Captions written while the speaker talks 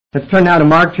Let's turn now to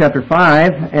Mark chapter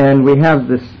 5, and we have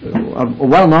this a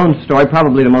well-known story,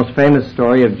 probably the most famous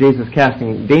story of Jesus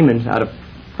casting demons out of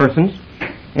persons.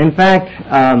 In fact,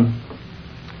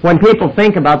 when people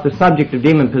think about the subject of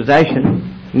demon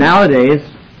possession, nowadays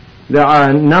there are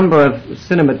a number of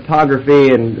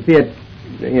cinematography and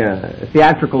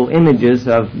theatrical images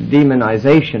of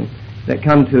demonization that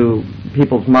come to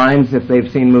people's minds if they've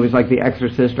seen movies like The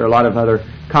Exorcist or a lot of other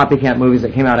copycat movies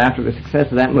that came out after the success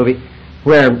of that movie,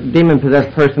 where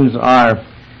demon-possessed persons are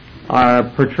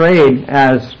portrayed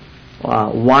as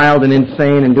wild and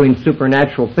insane and doing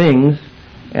supernatural things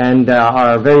and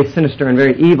are very sinister and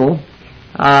very evil.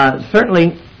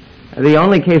 Certainly, the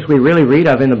only case we really read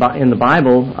of in the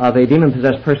Bible of a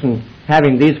demon-possessed person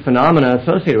having these phenomena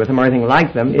associated with them or anything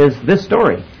like them is this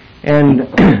story. And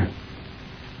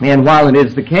and while it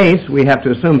is the case, we have to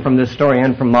assume from this story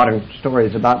and from modern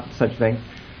stories about such things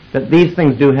that these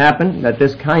things do happen, that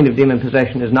this kind of demon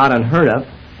possession is not unheard of,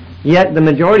 yet the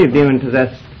majority of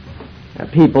demon-possessed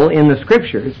people in the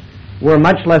Scriptures were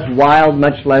much less wild,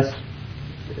 much less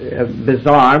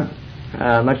bizarre,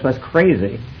 much less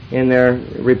crazy in their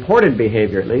reported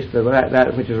behavior, at least,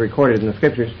 that which is recorded in the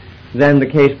Scriptures, than the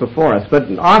case before us.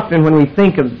 But often when we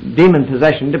think of demon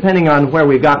possession, depending on where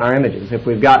we've gotten our images, if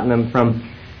we've gotten them from,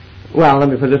 well, let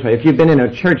me put it this way, if you've been in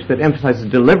a church that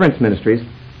emphasizes deliverance ministries,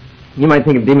 you might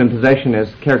think of demon possession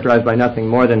as characterized by nothing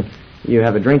more than you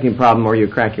have a drinking problem or you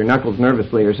crack your knuckles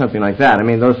nervously or something like that. I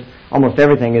mean, almost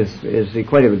everything is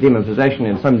equated with demon possession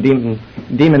in some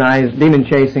demonized,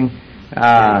 demon-chasing,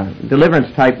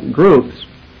 deliverance-type groups.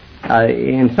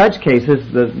 In such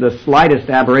cases, the slightest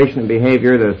aberration in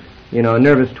behavior, a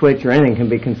nervous twitch or anything can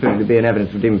be considered to be an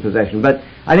evidence of demon possession. But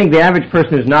I think the average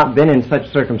person who's not been in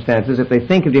such circumstances, if they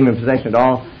think of demon possession at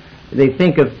all, they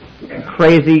think of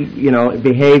crazy,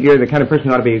 behavior, the kind of person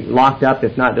who ought to be locked up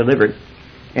if not delivered.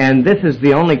 And this is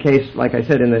the only case, like I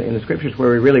said, in the Scriptures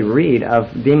where we really read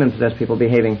of demon-possessed people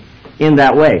behaving in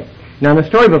that way. Now, in the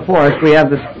story before us, we have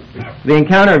the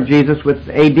encounter of Jesus with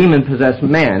a demon-possessed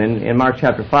man in Mark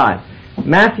chapter 5.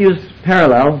 Matthew's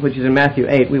parallel, which is in Matthew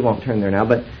 8, we won't turn there now,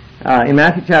 but in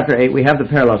Matthew chapter 8, we have the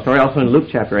parallel story, also in Luke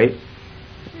chapter 8.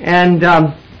 And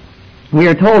we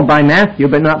are told by Matthew,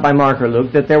 but not by Mark or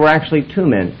Luke, that there were actually two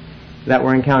men that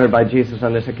were encountered by Jesus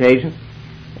on this occasion.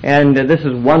 And this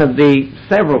is one of the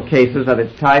several cases of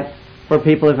its type where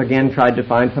people have again tried to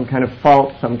find some kind of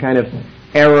fault, some kind of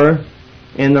error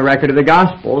in the record of the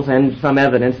Gospels, and some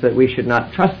evidence that we should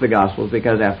not trust the Gospels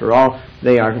because, after all,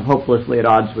 they are hopelessly at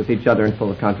odds with each other and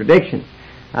full of contradiction.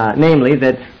 Namely,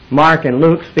 that Mark and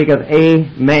Luke speak of a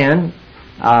man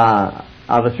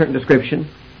of a certain description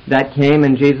that came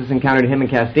and Jesus encountered him and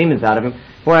cast demons out of him,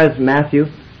 whereas Matthew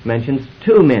mentions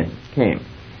two men came.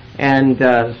 And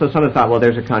so some have thought, well,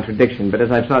 there's a contradiction. But as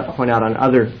I've sought to point out on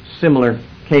other similar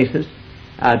cases,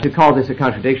 to call this a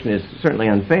contradiction is certainly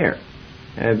unfair.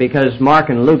 Because Mark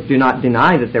and Luke do not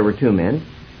deny that there were two men.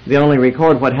 They only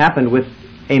record what happened with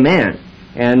a man.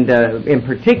 And in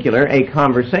particular, a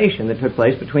conversation that took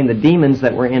place between the demons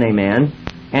that were in a man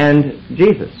and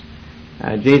Jesus.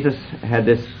 Jesus had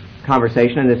this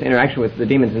conversation and this interaction with the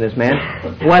demons in this man.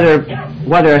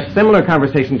 Whether a similar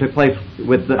conversation took place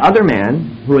with the other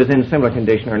man who is in similar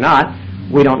condition or not,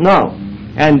 we don't know.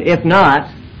 And if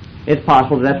not, it's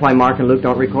possible that's why Mark and Luke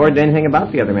don't record anything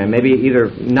about the other man. Maybe either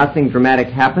nothing dramatic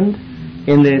happened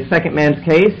in the second man's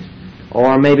case,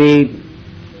 or maybe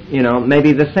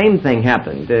the same thing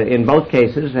happened in both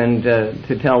cases, and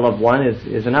to tell of one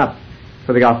is enough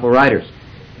for the gospel writers.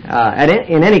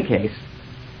 In any case,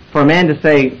 for a man to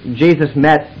say Jesus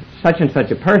met such and such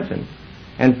a person,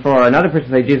 and for another person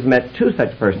to say Jesus met two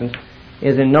such persons,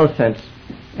 is in no sense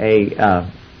a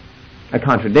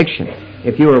contradiction.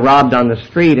 If you were robbed on the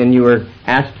street and you were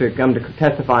asked to come to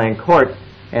testify in court,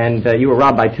 and you were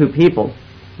robbed by two people,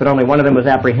 but only one of them was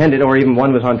apprehended, or even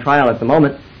one was on trial at the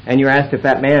moment, and you're asked if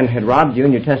that man had robbed you,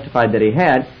 and you testified that he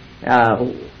had,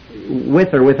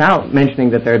 with or without mentioning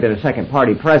that there had been a second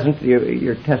party present,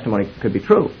 your testimony could be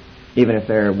true, even if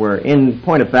there were, in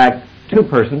point of fact, two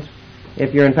persons.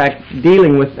 If you're in fact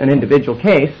dealing with an individual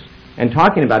case and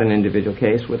talking about an individual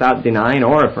case without denying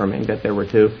or affirming that there were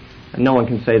two, no one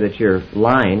can say that you're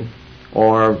lying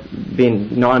or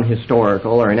being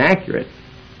non-historical or inaccurate.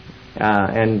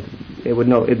 And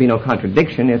it'd be no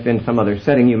contradiction if in some other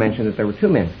setting you mentioned that there were two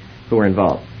men who were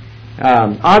involved.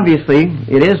 Obviously,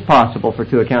 it is possible for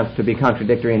two accounts to be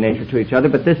contradictory in nature to each other,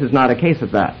 but this is not a case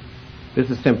of that. This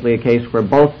is simply a case where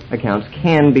both accounts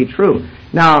can be true.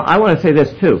 Now, I want to say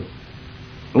this too.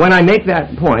 When I make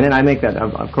that point, and I make that,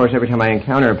 of course, every time I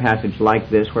encounter a passage like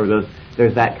this where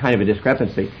there's that kind of a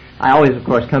discrepancy, I always, of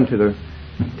course, come to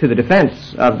to the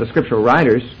defense of the scriptural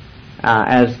writers,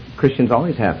 as Christians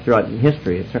always have throughout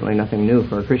history. It's certainly nothing new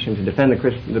for a Christian to defend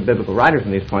the biblical writers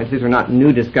on these points. These are not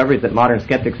new discoveries that modern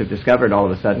skeptics have discovered all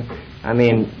of a sudden. I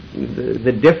mean,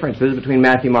 the differences between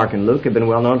Matthew, Mark, and Luke have been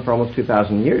well known for almost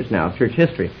 2,000 years now of church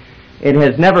history. It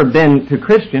has never been, to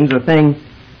Christians, a thing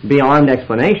beyond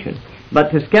explanation. But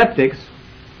to skeptics,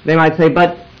 they might say,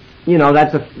 but, you know,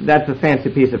 that's a fancy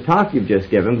piece of talk you've just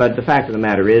given, but the fact of the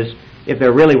matter is, if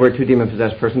there really were two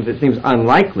demon-possessed persons, it seems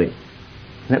unlikely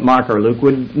that Mark or Luke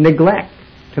would neglect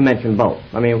to mention both.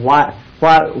 I mean, why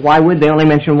would they only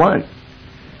mention one?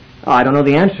 Oh, I don't know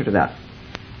the answer to that.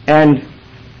 And,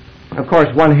 of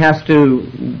course, one has to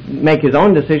make his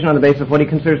own decision on the basis of what he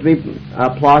considers to be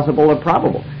plausible or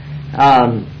probable.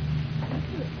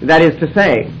 That is to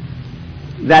say,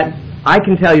 that I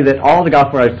can tell you that all the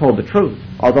gospel writers told the truth,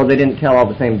 although they didn't tell all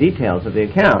the same details of the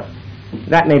account.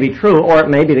 That may be true, or it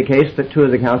may be the case that two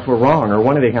of the accounts were wrong, or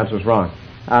one of the accounts was wrong.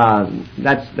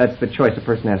 That's the choice a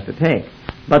person has to take.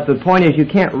 But the point is, you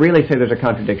can't really say there's a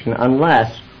contradiction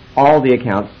unless all the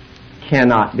accounts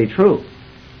cannot be true.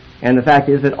 And the fact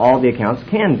is that all the accounts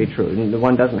can be true. And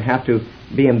one doesn't have to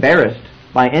be embarrassed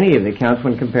by any of the accounts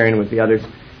when comparing with the others.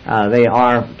 They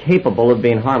are capable of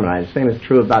being harmonized. Same is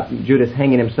true about Judas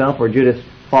hanging himself or Judas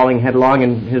falling headlong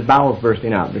and his bowels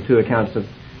bursting out, the two accounts of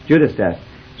Judas' death.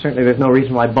 Certainly there's no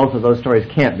reason why both of those stories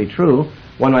can't be true.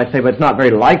 One might say, but it's not very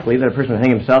likely that a person would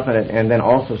hang himself and then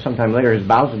also sometime later his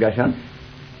bowels would gush out.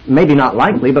 Maybe not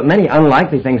likely, but many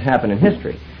unlikely things happen in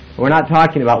history. We're not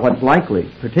talking about what's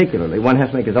likely, particularly. One has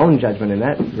to make his own judgment in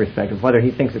that respect of whether he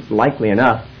thinks it's likely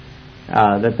enough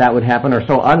that would happen, or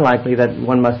so unlikely that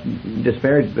one must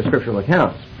disparage the scriptural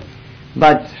accounts.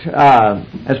 But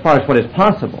as far as what is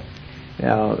possible,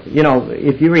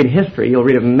 if you read history, you'll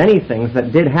read of many things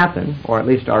that did happen, or at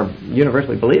least are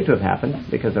universally believed to have happened,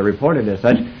 because they're reported as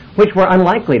such, which were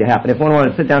unlikely to happen. If one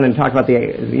wanted to sit down and talk about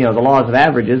the laws of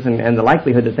averages and the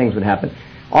likelihood that things would happen,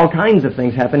 all kinds of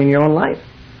things happen in your own life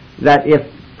that if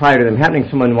prior to them happening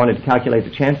someone wanted to calculate the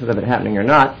chances of it happening or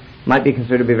not, might be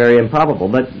considered to be very improbable,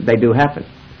 but they do happen.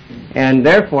 And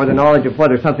therefore, the knowledge of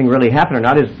whether something really happened or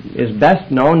not is best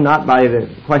known not by the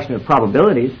question of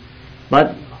probabilities,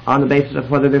 but on the basis of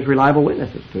whether there's reliable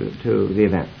witnesses to the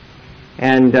event.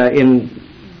 And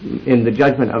in the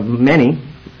judgment of many,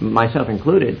 myself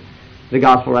included, the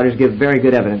gospel writers give very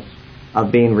good evidence of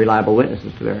being reliable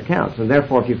witnesses to their accounts. And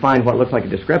therefore, if you find what looks like a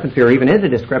discrepancy, or even is a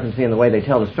discrepancy in the way they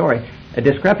tell the story, a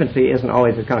discrepancy isn't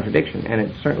always a contradiction, and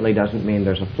it certainly doesn't mean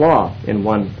there's a flaw in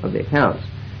one of the accounts.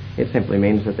 It simply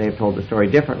means that they've told the story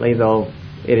differently, though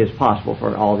it is possible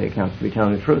for all the accounts to be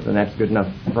telling the truth, and that's good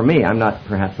enough for me. I'm not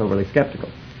perhaps overly skeptical.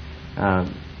 I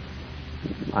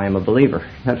am a believer.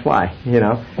 That's why,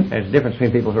 There's a difference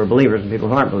between people who are believers and people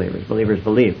who aren't believers. Believers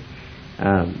believe.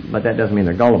 But that doesn't mean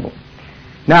they're gullible.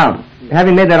 Now,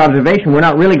 having made that observation, we're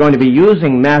not really going to be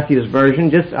using Matthew's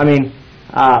version,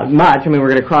 much. We're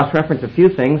going to cross-reference a few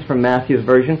things from Matthew's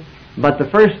version. But the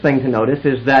first thing to notice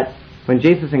is that when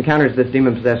Jesus encounters this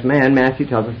demon-possessed man, Matthew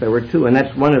tells us there were two. And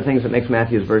that's one of the things that makes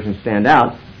Matthew's version stand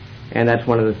out. And that's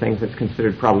one of the things that's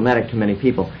considered problematic to many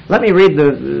people. Let me read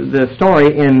the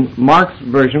story in Mark's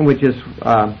version, which is,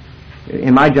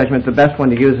 in my judgment, the best one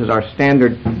to use as our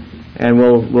standard, and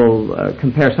we'll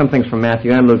compare some things from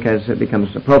Matthew and Luke as it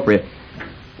becomes appropriate.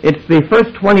 It's the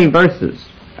first 20 verses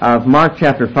of Mark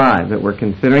chapter 5 that we're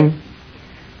considering.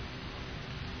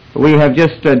 We have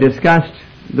just discussed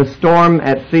the storm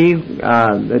at sea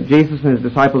that Jesus and his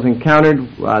disciples encountered.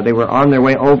 They were on their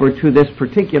way over to this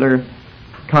particular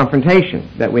confrontation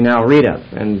that we now read of,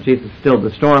 and Jesus stilled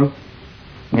the storm,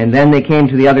 and then they came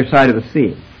to the other side of the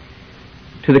sea,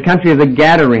 to the country of the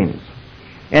Gadarenes.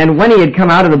 And when he had come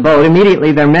out of the boat,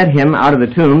 immediately there met him out of the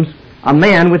tombs a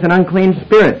man with an unclean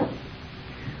spirit,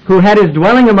 who had his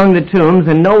dwelling among the tombs,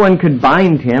 and no one could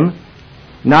bind him,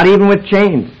 not even with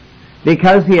chains,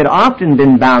 because he had often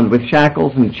been bound with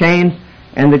shackles and chains,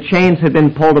 and the chains had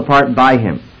been pulled apart by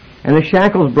him, and the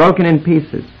shackles broken in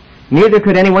pieces. Neither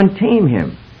could anyone tame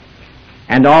him.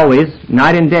 And always,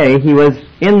 night and day, he was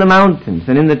in the mountains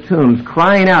and in the tombs,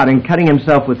 crying out and cutting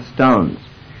himself with stones.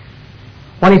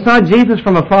 When he saw Jesus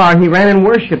from afar, he ran and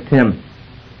worshipped him.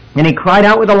 And he cried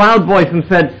out with a loud voice and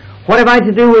said, "What have I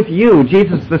to do with you,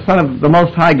 Jesus, the Son of the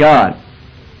Most High God?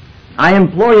 I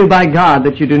implore you by God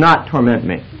that you do not torment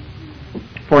me."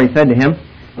 For he said to him,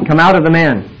 "Come out of the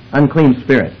man, unclean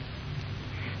spirit."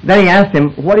 Then he asked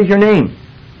him, "What is your name?"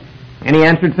 And he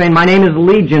answered, saying, "My name is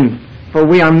Legion, for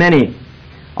we are many."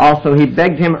 Also he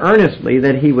begged him earnestly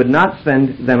that he would not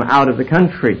send them out of the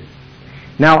country.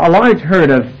 Now a large herd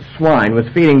of swine was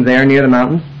feeding there near the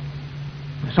mountains.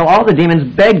 So all the demons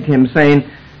begged him, saying,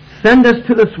 "Send us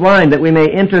to the swine that we may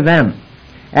enter them."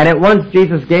 And at once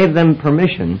Jesus gave them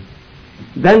permission.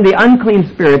 Then the unclean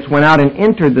spirits went out and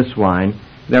entered the swine.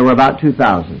 There were about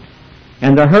 2,000.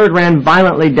 And the herd ran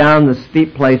violently down the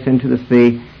steep place into the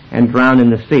sea and drowned in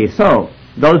the sea. So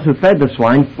those who fed the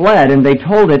swine fled, and they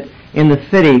told it in the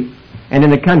city and in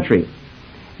the country.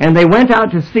 And they went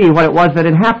out to see what it was that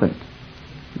had happened.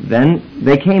 Then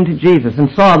they came to Jesus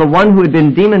and saw the one who had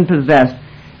been demon-possessed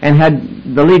and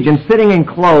had the legion sitting and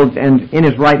clothed and in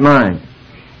his right mind.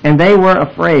 And they were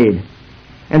afraid.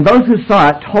 And those who saw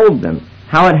it told them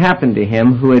how it happened to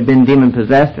him who had been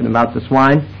demon-possessed and about the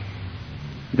swine.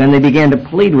 Then they began to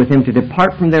plead with him to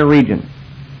depart from their region.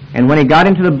 And when he got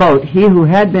into the boat, he who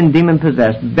had been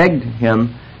demon-possessed begged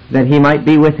him that he might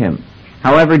be with him.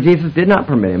 However, Jesus did not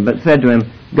permit him, but said to him,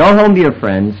 "Go home to your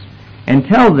friends and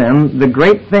tell them the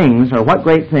great things, or what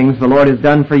great things the Lord has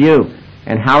done for you,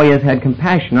 and how he has had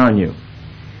compassion on you."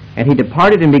 And he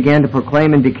departed and began to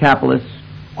proclaim in Decapolis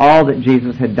all that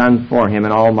Jesus had done for him,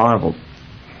 and all marveled.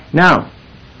 Now,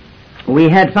 we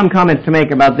had some comments to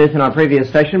make about this in our previous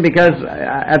session, because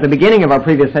at the beginning of our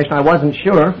previous session I wasn't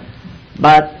sure,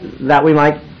 but that we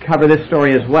might cover this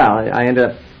story as well.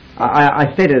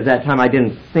 I stated at that time I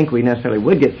didn't think we necessarily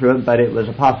would get through it, but it was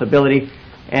a possibility,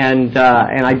 and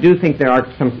I do think there are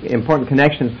some important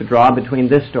connections to draw between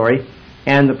this story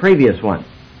and the previous one.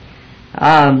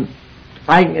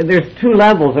 There's two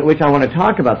levels at which I want to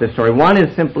talk about this story. One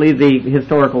is simply the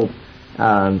historical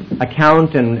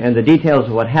account and the details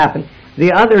of what happened.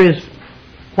 The other is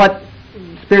what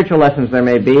spiritual lessons there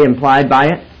may be implied by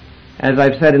it. As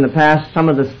I've said in the past, some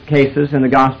of the cases in the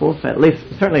Gospels, at least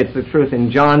certainly it's the truth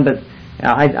in John, but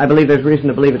I believe there's reason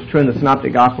to believe it's true in the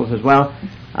Synoptic Gospels as well,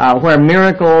 where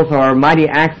miracles or mighty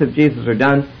acts of Jesus are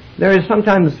done, there is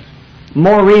sometimes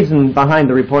more reason behind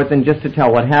the report than just to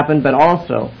tell what happened, but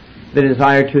also the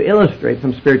desire to illustrate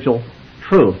some spiritual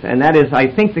truth. And that is, I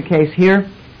think, the case here,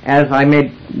 as I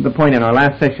made the point in our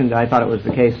last section that I thought it was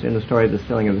the case in the story of the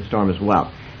stilling of the storm as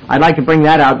well. I'd like to bring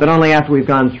that out, but only after we've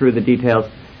gone through the details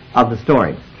of the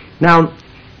story. Now,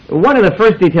 one of the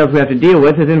first details we have to deal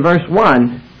with is in verse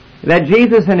 1, that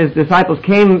Jesus and his disciples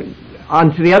came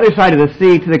onto the other side of the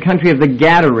sea to the country of the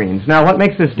Gadarenes. Now, what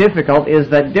makes this difficult is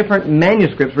that different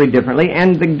manuscripts read differently,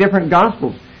 and the different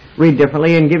Gospels read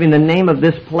differently in giving the name of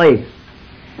this place.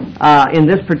 In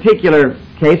this particular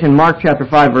case, in Mark chapter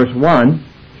 5, verse 1,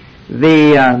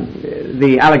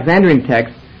 the Alexandrian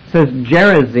text says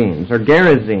Gerasenes, or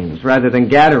Gerasenes, rather than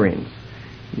Gadarenes.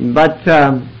 But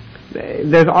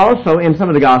there's also, in some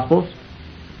of the Gospels,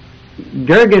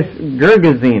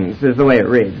 Gergesenes is the way it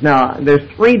reads. Now, there's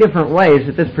three different ways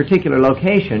that this particular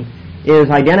location is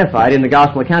identified in the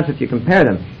Gospel accounts if you compare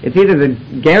them. It's either the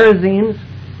Gerasenes,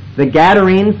 the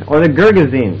Gadarenes, or the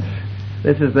Gergesenes.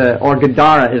 Or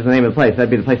Gadara is the name of the place. That'd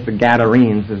be the place for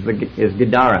Gadarenes, is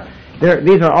Gadara.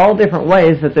 These are all different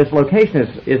ways that this location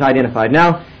is identified.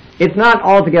 Now, it's not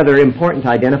altogether important to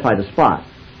identify the spot,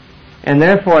 and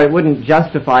therefore it wouldn't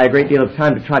justify a great deal of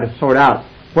time to try to sort out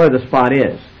where the spot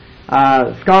is.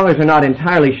 Scholars are not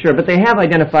entirely sure, but they have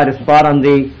identified a spot on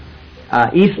the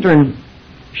eastern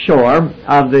shore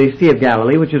of the Sea of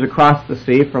Galilee, which is across the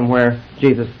sea from where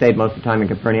Jesus stayed most of the time in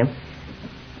Capernaum,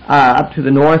 up to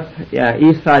the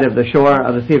east side of the shore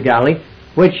of the Sea of Galilee,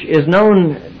 which is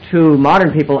known to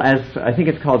modern people as, I think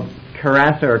it's called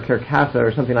Carassa or Carcassa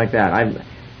or something like that.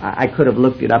 I could have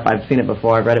looked it up. I've seen it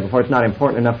before. I've read it before. It's not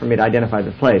important enough for me to identify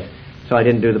the place, so I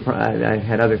didn't do I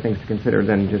had other things to consider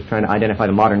than just trying to identify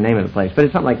the modern name of the place. But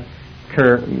it's something like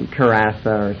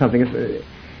Carassa or something.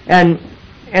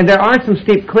 And there are some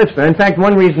steep cliffs there. In fact,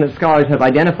 one reason that scholars have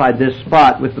identified this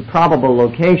spot with the probable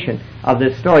location of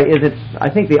this story is it's, I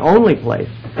think, the only place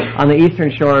on the eastern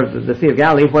shore of the Sea of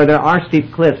Galilee where there are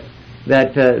steep cliffs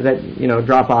that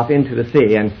drop off into the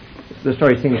sea. And the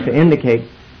story seems to indicate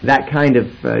that kind of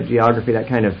geography, that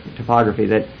kind of topography,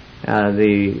 that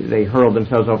they hurled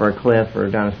themselves over a cliff or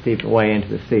down a steep way into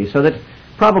the sea. So that's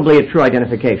probably a true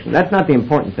identification. That's not the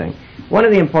important thing. One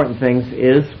of the important things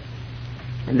is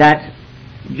that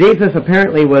Jesus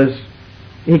apparently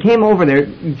he came over there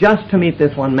just to meet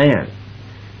this one man.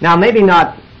 Now, maybe he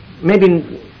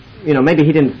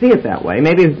didn't see it that way.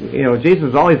 Maybe, Jesus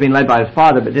was always being led by his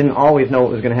Father, but didn't always know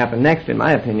what was going to happen next, in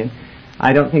my opinion.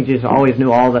 I don't think Jesus always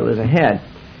knew all that was ahead.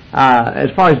 As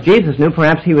far as Jesus knew,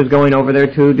 perhaps he was going over there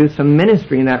to do some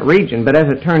ministry in that region. But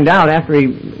as it turned out, after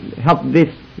he helped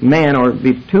this man, or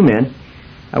these two men,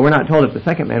 we're not told if the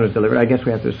second man was delivered. I guess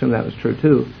we have to assume that was true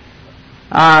too.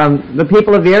 The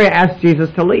people of the area asked Jesus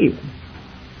to leave.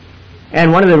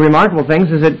 And one of the remarkable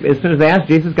things is that as soon as they asked,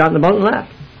 Jesus got in the boat and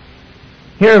left.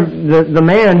 Here, the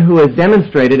man who is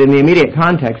demonstrated in the immediate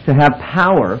context to have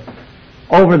power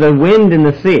over the wind and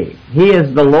the sea. He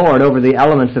is the Lord over the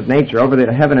elements of nature, over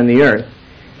the heaven and the earth,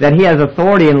 that he has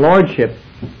authority and lordship,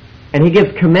 and he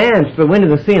gives commands to the wind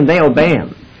and the sea, and they obey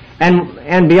him.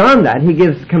 And beyond that, he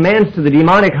gives commands to the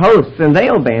demonic hosts, and they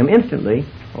obey him instantly,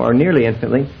 or nearly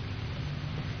instantly.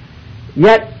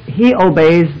 Yet, he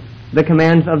obeys the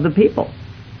commands of the people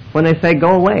when they say,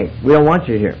 go away, we don't want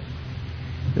you here.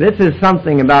 This is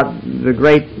something about the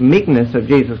great meekness of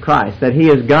Jesus Christ, that he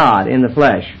is God in the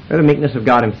flesh, or the meekness of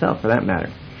God himself for that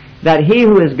matter. That he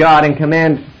who is God and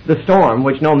commands the storm,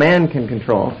 which no man can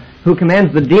control, who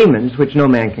commands the demons, which no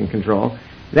man can control,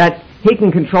 that he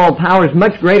can control powers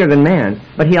much greater than man,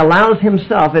 but he allows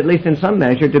himself, at least in some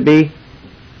measure, to be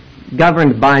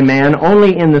governed by man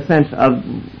only in the sense of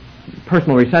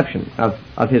personal reception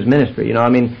of his ministry. You know, I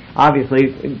mean,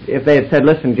 obviously, if they had said,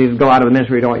 listen, Jesus, go out of the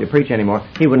ministry, we don't want you to preach anymore,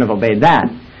 he wouldn't have obeyed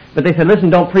that. But they said, listen,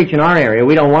 don't preach in our area,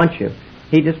 we don't want you.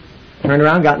 He just turned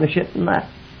around, got in the ship, and left.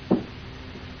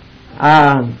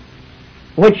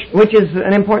 Which is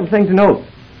an important thing to note,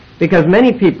 because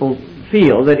many people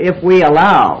feel that if we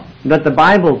allow that the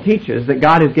Bible teaches that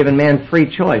God has given man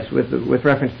free choice with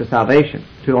reference to salvation,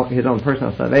 to his own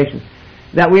personal salvation,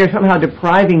 that we are somehow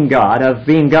depriving God of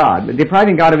being God,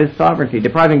 depriving God of his sovereignty,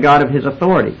 depriving God of his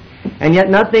authority. And yet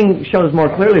nothing shows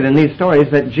more clearly than these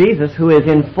stories that Jesus, who is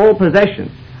in full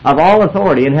possession of all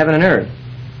authority in heaven and earth,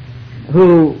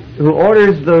 who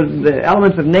orders the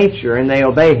elements of nature and they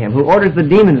obey him, who orders the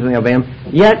demons and they obey him,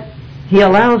 yet he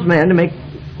allows man to make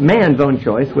man's own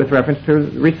choice with reference to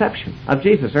reception of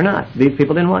Jesus or not. These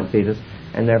people didn't want Jesus,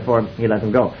 and therefore he let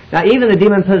them go. Now, even the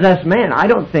demon-possessed man, I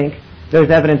don't think there's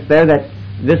evidence there that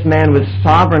this man was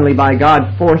sovereignly by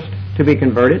God forced to be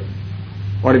converted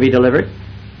or to be delivered.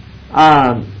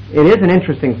 It is an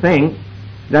interesting thing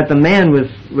that the man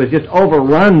was just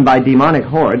overrun by demonic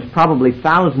hordes, probably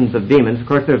thousands of demons. Of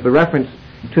course, there's the reference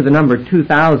to the number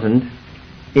 2,000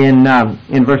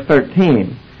 in verse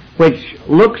 13, which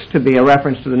looks to be a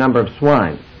reference to the number of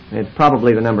swine. It's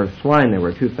probably the number of swine there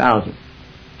were, 2,000.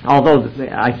 Although,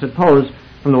 I suppose,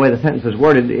 from the way the sentence is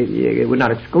worded, it would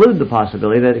not exclude the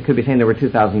possibility that it could be saying there were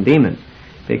 2,000 demons,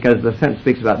 because the sentence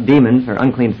speaks about demons, or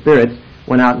unclean spirits,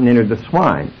 went out and entered the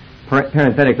swine.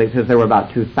 Parenthetically, it says there were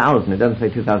about 2,000. It doesn't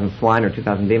say 2,000 swine or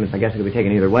 2,000 demons. I guess it could be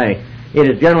taken either way. It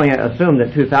is generally assumed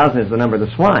that 2,000 is the number of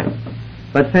the swine.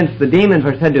 But since the demons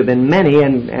are said to have been many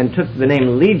and took the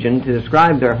name legion to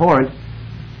describe their hordes,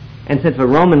 and since a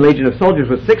Roman legion of soldiers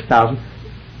was 6,000,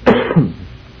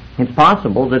 it's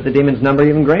possible that the demons number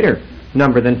even greater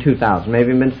number than 2,000,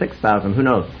 maybe even 6,000, who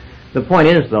knows. The point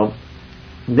is, though,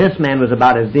 this man was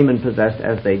about as demon-possessed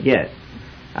as they get.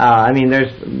 I mean,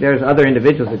 there's other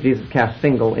individuals that Jesus cast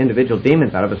single individual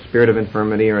demons out of, a spirit of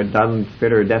infirmity or a dumb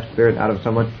spirit or a deaf spirit out of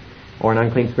someone, or an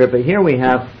unclean spirit. But here we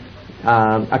have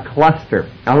a cluster,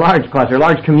 a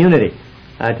large community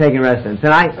taking residence.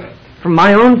 And from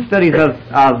my own studies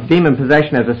of demon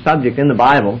possession as a subject in the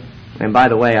Bible, and by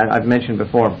the way, I've mentioned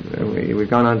before, we've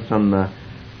gone on some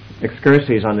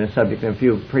excursions on this subject in a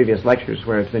few previous lectures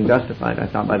where it's been justified, I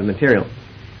thought, by the material.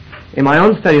 In my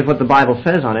own study of what the Bible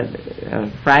says on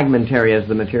it, fragmentary as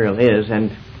the material is,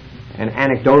 and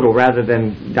anecdotal rather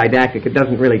than didactic, it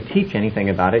doesn't really teach anything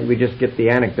about it. We just get the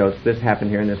anecdotes, this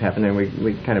happened here and this happened, and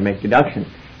we kind of make deductions.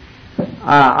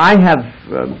 I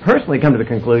have personally come to the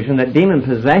conclusion that demon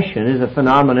possession is a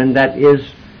phenomenon that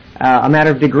is a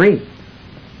matter of degree.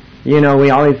 You know, we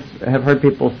always have heard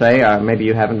people say, maybe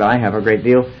you haven't, but I have a great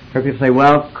deal, heard people say,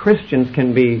 well, Christians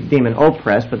can be demon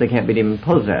oppressed, but they can't be demon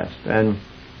possessed, and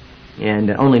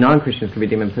only non-Christians can be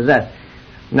demon possessed.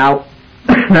 Now,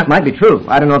 that might be true.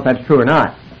 I don't know if that's true or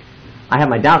not. I have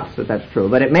my doubts that that's true,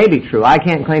 but it may be true. I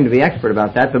can't claim to be expert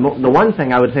about that. The one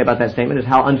thing I would say about that statement is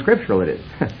how unscriptural it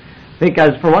is.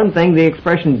 Because, for one thing, the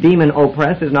expression demon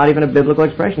oppressed is not even a biblical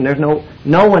expression. There's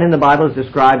no one in the Bible is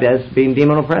described as being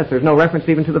demon oppressed. There's no reference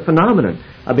even to the phenomenon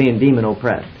of being demon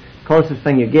oppressed. The closest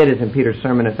thing you get is in Peter's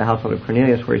sermon at the household of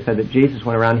Cornelius, where he said that Jesus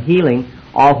went around healing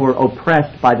all who were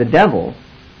oppressed by the devil,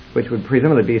 which would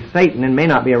presumably be Satan, and may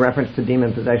not be a reference to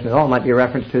demon possession at all. It might be a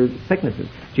reference to sicknesses.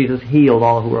 Jesus healed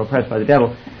all who were oppressed by the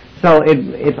devil. So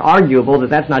it's arguable that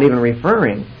that's not even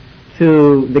referring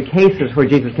to the cases where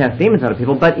Jesus cast demons out of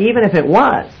people, but even if it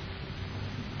was,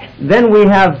 then we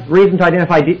have reason to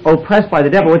identify oppressed by the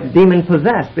devil with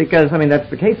demon-possessed, because, I mean, that's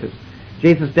the cases.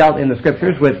 Jesus dealt in the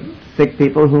Scriptures with sick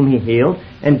people whom he healed,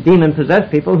 and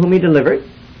demon-possessed people whom he delivered.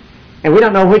 And we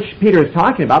don't know which Peter is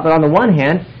talking about, but on the one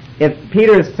hand, if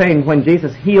Peter is saying when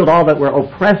Jesus healed all that were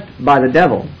oppressed by the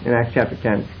devil, in Acts chapter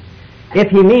 10, if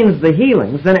he means the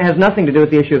healings, then it has nothing to do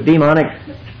with the issue of demonic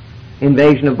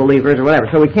invasion of believers or whatever.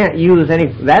 So we can't use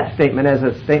that statement as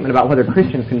a statement about whether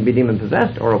Christians can be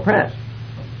demon-possessed or oppressed.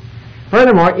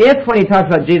 Furthermore, if when he talks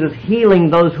about Jesus healing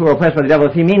those who are oppressed by the devil,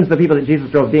 if he means the people that Jesus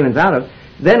drove demons out of,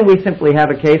 then we simply have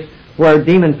a case where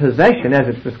demon possession, as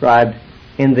it's described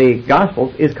in the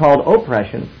Gospels, is called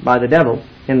oppression by the devil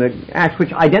in the Acts,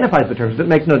 which identifies the terms. It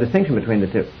makes no distinction between the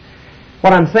two.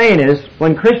 What I'm saying is,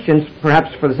 when Christians,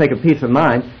 perhaps for the sake of peace of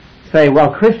mind, say,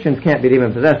 well, Christians can't be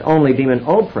demon-possessed, only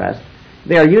demon-oppressed,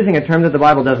 they are using a term that the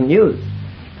Bible doesn't use.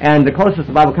 And the closest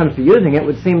the Bible comes to using it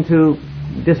would seem to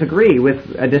disagree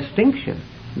with a distinction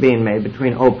being made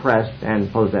between oppressed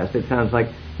and possessed. It sounds like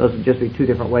those would just be two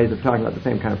different ways of talking about the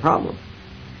same kind of problem.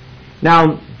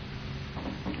 Now,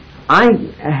 I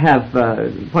have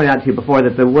pointed out to you before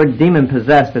that the word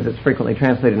demon-possessed, as it's frequently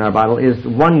translated in our Bible, is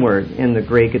one word in the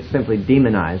Greek. It's simply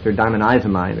demonized, or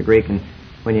daemonizomai in the Greek, and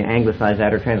when you anglicize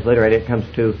that or transliterate it, it comes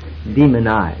to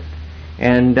demonized.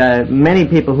 And many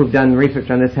people who've done research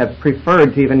on this have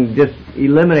preferred to even just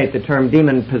eliminate the term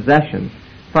demon possession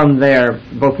from their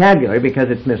vocabulary because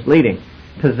it's misleading.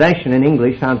 Possession in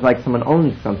English sounds like someone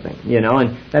owns something,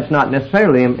 and that's not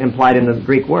necessarily implied in the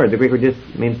Greek word. The Greek word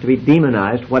just means to be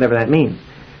demonized, whatever that means.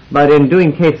 But in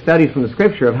doing case studies from the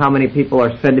Scripture of how many people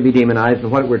are said to be demonized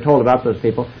and what we're told about those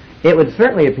people, it would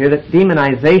certainly appear that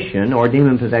demonization or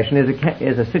demon possession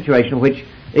is a situation which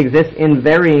exists in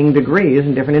varying degrees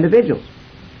in different individuals.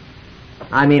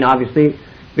 I mean, obviously,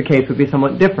 the case would be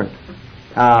somewhat different.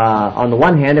 On the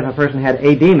one hand, if a person had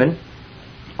a demon,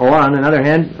 or on another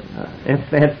hand, if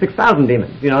they had 6,000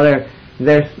 demons,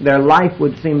 their life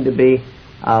would seem to be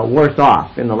worse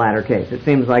off in the latter case. It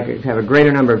seems like to have a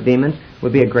greater number of demons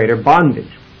would be a greater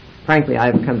bondage. Frankly, I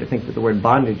have come to think that the word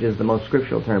bondage is the most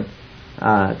scriptural term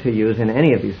to use in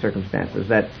any of these circumstances,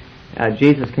 that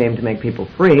Jesus came to make people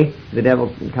free. The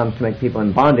devil comes to make people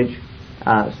in bondage.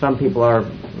 Some people are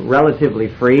relatively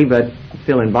free, but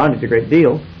still in bondage a great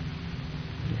deal.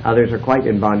 Others are quite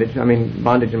in bondage. I mean,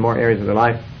 bondage in more areas of their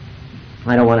life.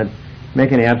 I don't want to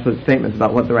make any absolute statements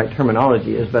about what the right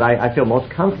terminology is, but I feel most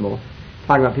comfortable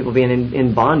talking about people being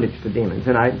in bondage to demons.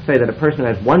 And I say that a person who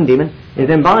has one demon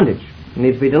is in bondage and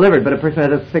needs to be delivered, but a person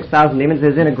who has 6,000 demons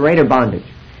is in a greater bondage.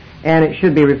 And it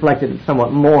should be reflected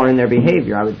somewhat more in their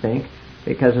behavior, I would think,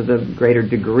 because of the greater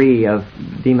degree of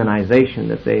demonization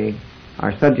that they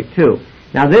are subject to.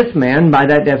 Now, this man, by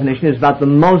that definition, is about the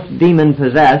most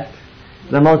demon-possessed,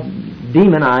 the most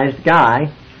demonized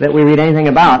guy that we read anything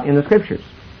about in the Scriptures.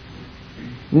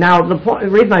 Now, the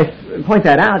reason I point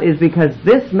that out is because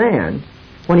this man,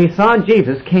 when he saw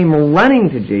Jesus, came running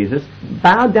to Jesus,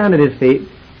 bowed down at his feet,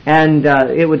 and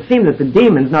it would seem that the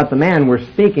demons, not the man, were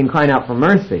speaking, crying out for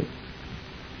mercy.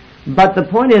 But the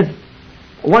point is,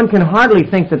 one can hardly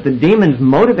think that the demons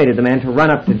motivated the man to run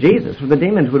up to Jesus. The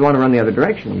demons would want to run the other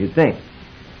direction, you'd think.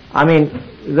 I mean,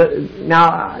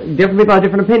 now, different people have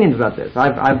different opinions about this.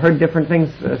 I've heard different things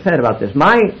said about this.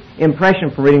 My impression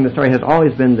from reading the story has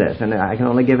always been this, and I can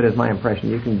only give it as my impression.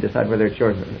 You can decide whether it's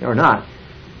yours or not.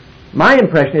 My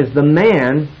impression is the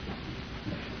man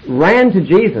ran to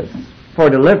Jesus for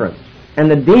deliverance,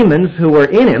 and the demons who were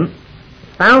in him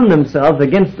found themselves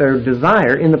against their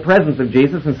desire in the presence of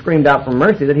Jesus and screamed out for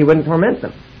mercy that he wouldn't torment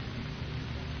them.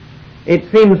 It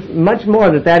seems much more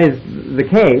that is the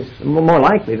case, more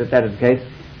likely that is the case,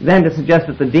 than to suggest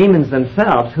that the demons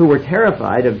themselves, who were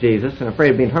terrified of Jesus and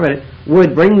afraid of being tormented,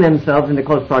 would bring themselves into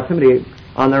close proximity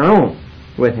on their own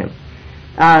with him.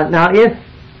 Now,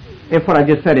 if what I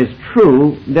just said is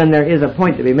true, then there is a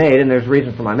point to be made, and there's a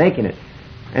reason for my making it.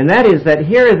 And that is that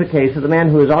here is a case of the man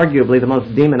who is arguably the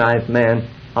most demonized man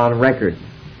on record,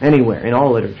 anywhere, in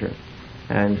all literature,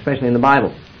 and especially in the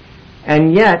Bible.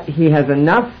 And yet, he has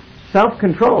enough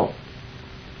self-control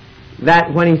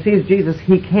that when he sees Jesus,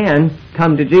 he can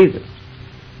come to Jesus.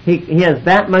 He has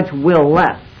that much will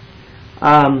left.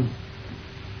 Now,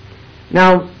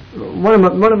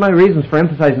 one of my reasons for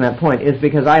emphasizing that point is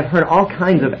because I've heard all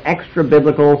kinds of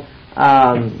extra-biblical,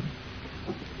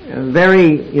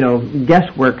 very,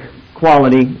 guesswork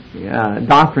quality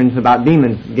doctrines about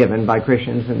demons given by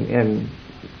Christians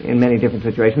in many different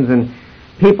situations. And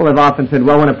people have often said,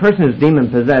 well, when a person is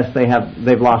demon-possessed,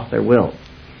 they've lost their will.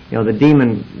 The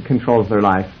demon controls their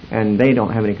life, and they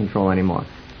don't have any control anymore.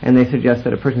 And they suggest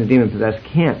that a person who's demon-possessed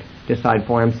can't decide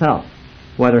for himself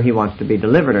whether he wants to be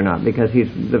delivered or not, because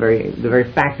the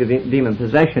very fact of demon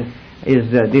possession is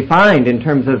defined in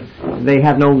terms of they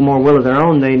have no more will of their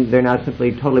own. They're now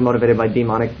simply totally motivated by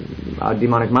demonic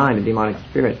mind, a demonic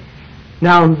spirit.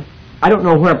 Now, I don't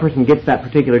know where a person gets that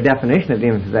particular definition of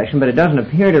demon possession, but it doesn't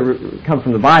appear to come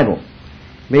from the Bible,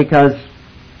 because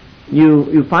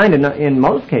you find in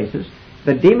most cases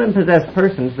the demon-possessed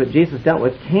persons that Jesus dealt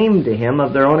with came to him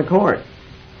of their own accord.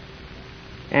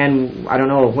 And I don't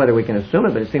know whether we can assume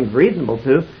it, but it seems reasonable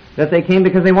to, that they came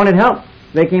because they wanted help.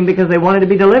 They came because they wanted to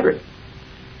be delivered.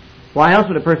 Why else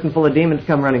would a person full of demons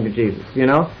come running to Jesus, you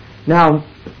know? Now,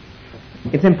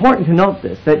 it's important to note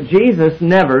this, that Jesus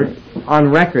never, on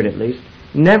record at least,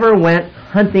 never went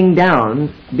hunting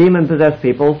down demon-possessed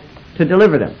people to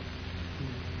deliver them.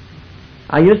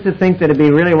 I used to think that it'd be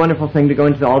a really wonderful thing to go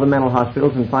into all the mental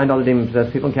hospitals and find all the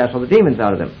demon-possessed people and cast all the demons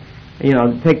out of them. You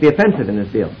know, take the offensive in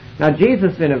this deal. Now,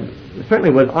 Jesus certainly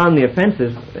was on the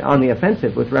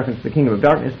offensive with reference to the kingdom of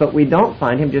darkness, but we don't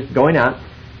find him just going out,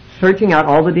 searching out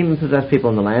all the demon-possessed people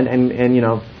in the land and you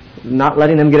know, not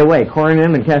letting them get away, cornering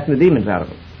them and casting the demons out of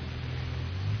them.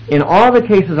 In all the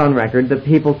cases on record, the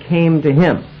people came to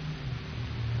him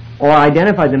or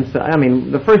identified themselves. I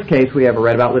mean, the first case we ever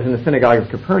read about was in the synagogue of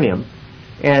Capernaum,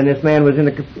 and this man was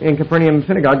in Capernaum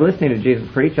synagogue listening to Jesus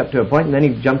preach up to a point, and then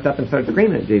he jumped up and started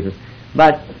screaming at Jesus.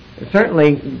 But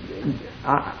certainly,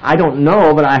 I don't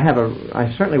know, but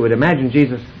I certainly would imagine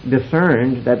Jesus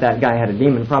discerned that guy had a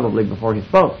demon probably before he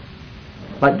spoke,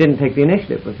 but didn't take the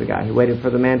initiative with the guy. He waited for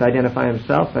the man to identify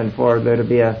himself and for there to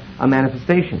be a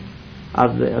manifestation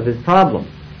of his problem.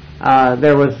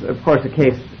 There was, of course, a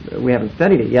case, we haven't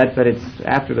studied it yet, but it's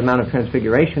after the Mount of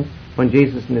Transfiguration, when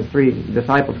Jesus and his 3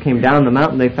 disciples came down the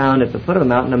mountain. They found at the foot of the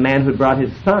mountain a man who brought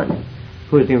his son,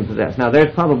 who was demon-possessed. Now,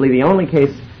 there's probably the only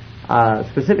case,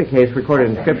 specific case recorded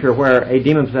in Scripture where a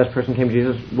demon-possessed person came to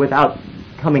Jesus without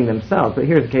coming themselves. But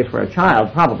here's a case where a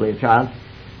child, probably a child,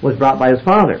 was brought by his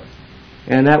father.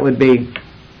 And that would be,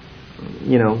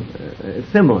 you know,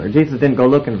 similar. Jesus didn't go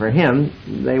looking for him.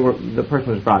 The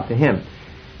person was brought to him.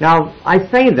 Now, I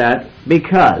say that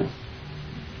because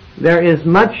there is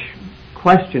much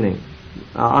questioning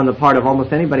on the part of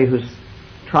almost anybody who's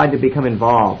tried to become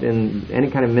involved in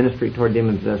any kind of ministry toward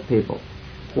demon-possessed people.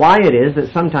 Why it is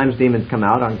that sometimes demons come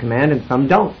out on command and some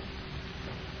don't.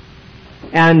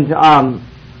 And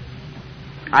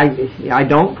I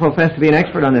don't profess to be an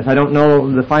expert on this. I don't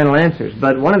know the final answers.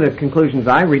 But one of the conclusions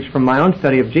I reached from my own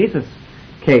study of Jesus'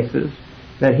 cases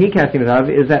that he cast demons out of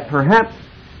is that perhaps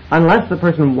unless the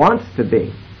person wants to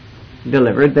be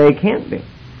delivered, they can't be.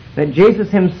 That Jesus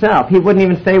himself, he wouldn't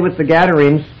even stay with the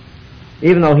Gadarenes,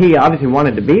 even though he obviously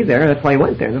wanted to be there. That's why he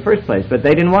went there in the first place. But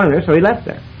they didn't want him there, so he left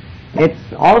there. It's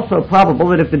also probable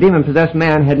that if the demon-possessed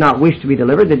man had not wished to be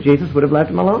delivered, that Jesus would have left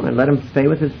him alone and let him stay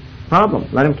with his problem,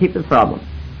 let him keep his problem.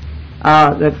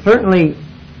 That certainly,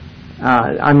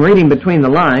 I'm reading between the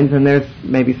lines, and there's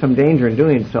maybe some danger in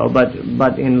doing so, but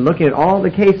in looking at all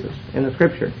the cases in the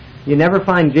Scripture, you never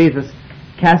find Jesus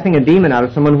casting a demon out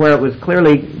of someone where it was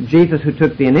clearly Jesus who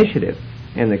took the initiative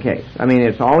in the case. I mean,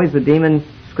 it's always the demon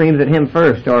screams at him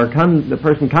first, or the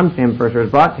person comes to him first, or is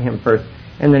brought to him first,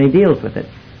 and then he deals with it.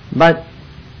 But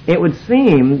it would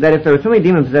seem that if there were so many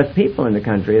demon-possessed people in the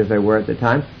country, as there were at the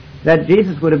time, that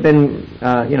Jesus would have been,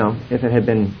 if it had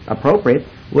been appropriate,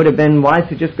 would have been wise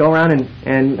to just go around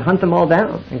and hunt them all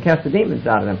down and cast the demons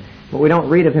out of them. But we don't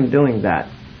read of him doing that.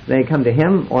 They come to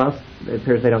him, or else it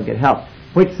appears they don't get help,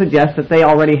 which suggests that they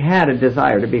already had a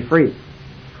desire to be free.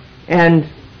 And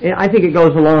I think it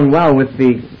goes along well with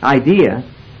the idea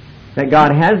that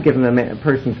God has given them a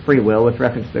person's free will with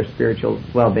reference to their spiritual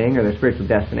well-being or their spiritual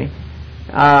destiny,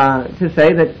 to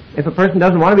say that if a person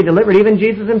doesn't want to be delivered, even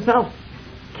Jesus himself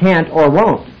can't or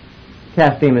won't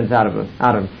cast demons out of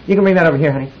them. You can bring that over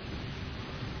here, honey.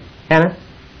 Hannah,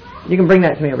 you can bring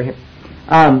that to me over here.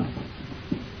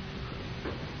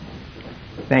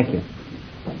 Thank you.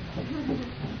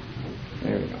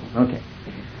 There we go. Okay.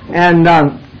 And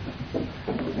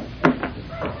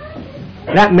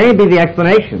that may be the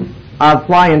explanation of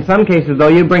why in some cases, though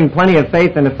you bring plenty of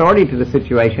faith and authority to the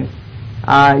situation,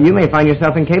 you may find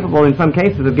yourself incapable in some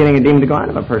cases of getting a demon to go out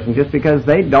of a person just because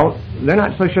they're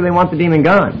not so sure they want the demon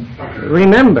gone.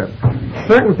 Remember,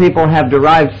 certain people have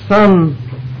derived some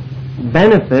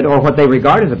benefit, or what they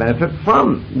regard as a benefit,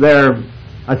 from their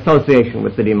association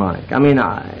with the demonic. I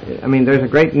mean, there's a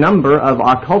great number of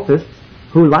occultists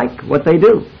who like what they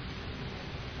do.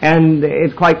 And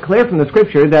it's quite clear from the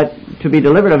Scripture that to be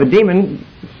delivered of a demon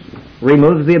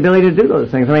removes the ability to do those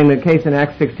things. I mean, the case in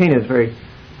Acts 16 is very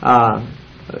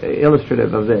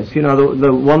illustrative of this. You know,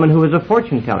 the woman who was a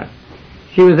fortune teller.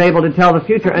 She was able to tell the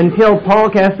future until Paul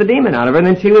cast the demon out of her, and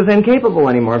then she was incapable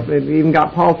anymore. It even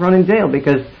got Paul thrown in jail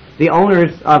because the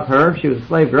owners of her, she was a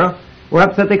slave girl, were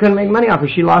upset they couldn't make money off her.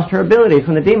 She lost her abilities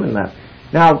when the demon left.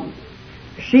 Now,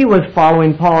 she was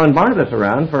following Paul and Barnabas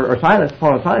around, Paul and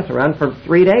Silas around for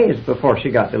 3 days before she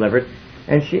got delivered.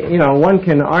 And she, one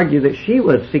can argue that she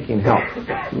was seeking help,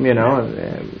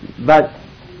 but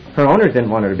her owners didn't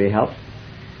want her to be helped.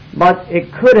 But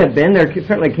it could have been, there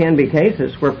certainly can be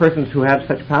cases where persons who have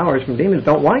such powers from demons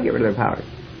don't want to get rid of their powers.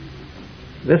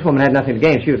 This woman had nothing to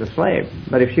gain. She was a slave.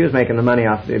 But if she was making the money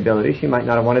off the ability, she might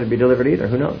not have wanted to be delivered either.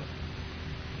 Who knows?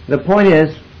 The point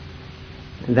is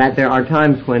that there are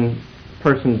times when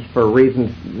persons, for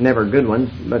reasons, never good ones,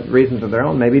 but reasons of their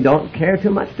own, maybe don't care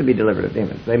too much to be delivered of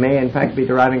demons. They may, in fact, be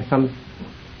deriving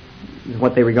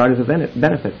what they regard as a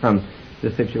benefit from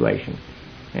the situation.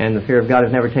 And the fear of God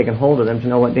has never taken hold of them to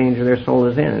know what danger their soul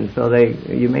is in. And so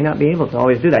you may not be able to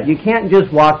always do that. You can't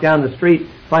just walk down the street,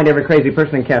 find every crazy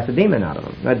person and cast a demon out of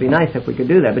them. That'd be nice if we could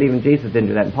do that, but even Jesus didn't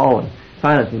do that, and Paul and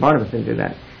Silas and Barnabas didn't do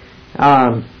that.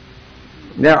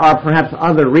 There are perhaps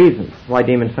other reasons why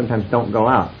demons sometimes don't go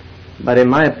out. But in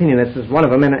my opinion, this is one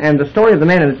of them. And the story of the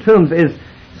man in the tombs is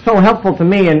so helpful to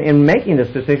me in making this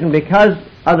decision because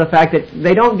of the fact that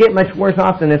they don't get much worse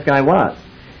off than this guy was.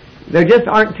 There just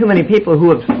aren't too many people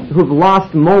who've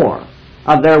lost more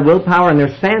of their willpower and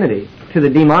their sanity to the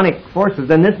demonic forces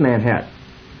than this man had.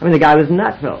 I mean, the guy was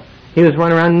nuts. He was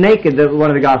running around naked, one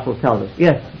of the Gospels tells us.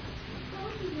 Yes?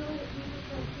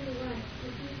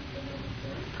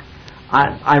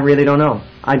 I really don't know.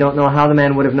 I don't know how the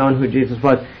man would have known who Jesus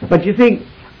was. But you see,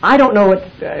 I don't know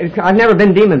I've never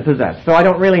been demon-possessed, so I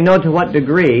don't really know to what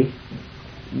degree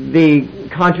the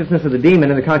consciousness of the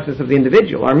demon and the consciousness of the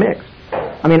individual are mixed.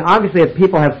 I mean, obviously, if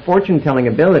people have fortune-telling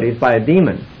abilities by a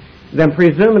demon, then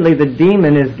presumably the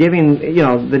demon is giving,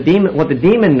 what the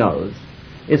demon knows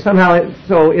is somehow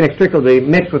so inextricably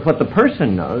mixed with what the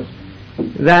person knows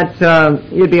that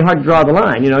it'd be hard to draw the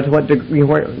line, to what degree,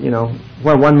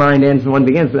 where one mind ends and one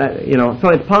begins. So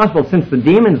it's possible, since the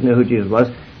demons knew who Jesus was,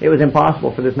 it was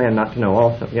impossible for this man not to know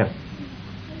also. Yeah.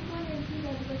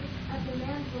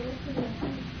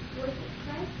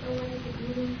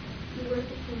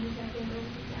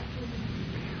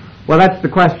 Well, that's the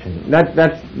question.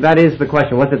 That is the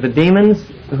question. Was it the demons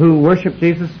who worshipped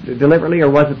Jesus deliberately, or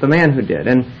was it the man who did?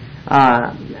 And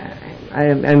a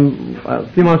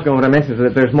few moments ago, what I mentioned is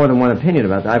that there's more than one opinion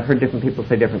about that. I've heard different people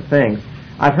say different things.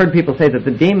 I've heard people say that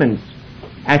the demons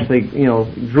actually,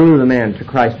 drew the man to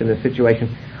Christ in this situation.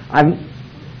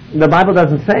 The Bible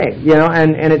doesn't say,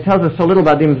 and it tells us so little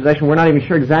about demon possession. We're not even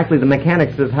sure exactly the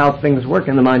mechanics of how things work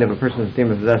in the mind of a person who's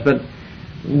demon possessed. But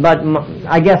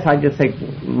I guess I'd just say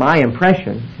my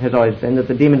impression has always been that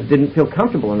the demons didn't feel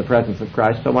comfortable in the presence of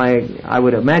Christ, so I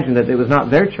would imagine that it was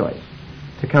not their choice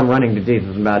to come running to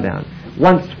Jesus and bow down.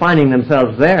 Once finding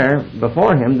themselves there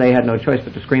before him, they had no choice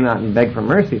but to scream out and beg for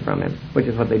mercy from him, which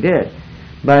is what they did.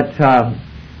 But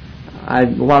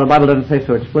while the Bible doesn't say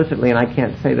so explicitly, and I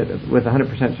can't say that with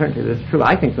 100% certainty that it's true,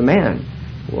 I think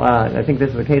I think this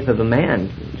is a case of the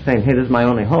man saying, hey, this is my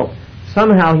only hope.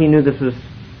 Somehow he knew this was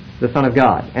the Son of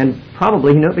God. And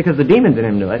probably he knew it because the demons in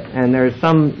him knew it, and there's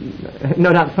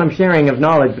no doubt some sharing of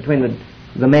knowledge between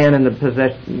the man and the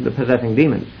possessing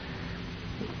demons.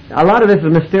 A lot of this is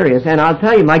mysterious, and I'll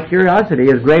tell you, my curiosity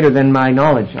is greater than my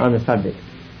knowledge on the subject.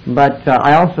 But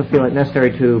I also feel it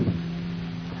necessary to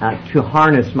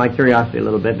harness my curiosity a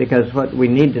little bit, because what we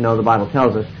need to know, the Bible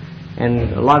tells us,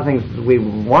 and a lot of things we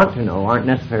want to know aren't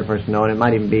necessary for us to know, and it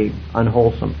might even be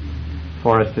unwholesome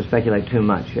for us to speculate too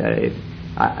much.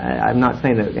 I'm not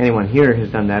saying that anyone here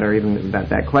has done that, or even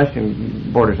that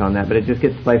question borders on that, but it just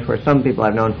gets to a place where some people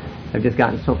I've known have just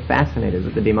gotten so fascinated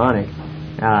with the demonic,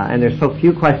 and there's so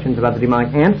few questions about the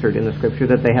demonic answered in the Scripture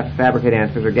that they have to fabricate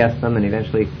answers or guess them, and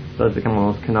eventually those become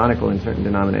almost canonical in certain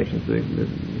denominations, the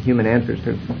human answers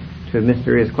to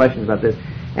mysterious questions about this.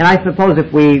 And I suppose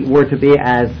if we were to be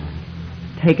as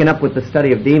taken up with the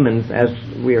study of demons as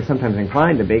we are sometimes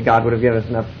inclined to be, God would have given us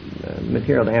enough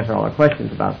material to answer all our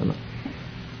questions about them.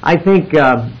 I think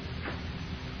the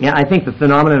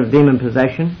phenomenon of demon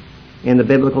possession in the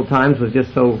biblical times was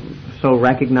just so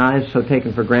recognized, so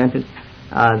taken for granted,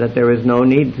 that there was no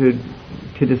need to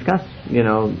discuss,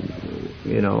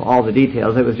 all the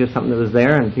details. It was just something that was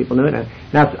there, and people knew it.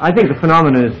 Now, I think the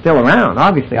phenomenon is still around.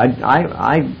 Obviously,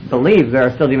 I believe there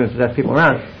are still demon-possessed people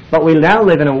around, but we now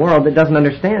live in a world that doesn't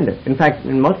understand it. In fact,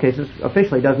 in most cases,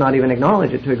 officially does not even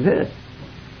acknowledge it to exist.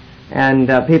 And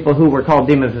people who were called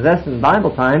demon-possessed in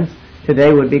Bible times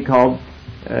today would be called,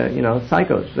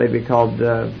 psychos. They'd be called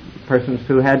persons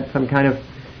who had some kind of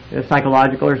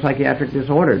psychological or psychiatric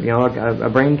disorder, a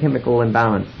brain chemical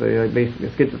imbalance, be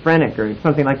schizophrenic or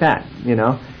something like that,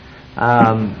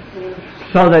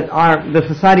 so that the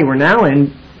society we're now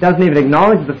in doesn't even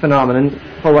acknowledge the phenomenon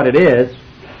for what it is,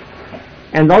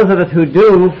 and those of us who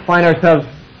do find ourselves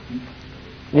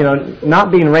not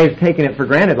being raised taking it for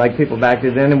granted like people back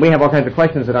then, and we have all kinds of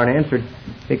questions that aren't answered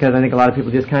because I think a lot of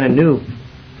people just kind of knew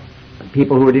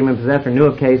people who were demon-possessed or knew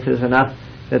of cases enough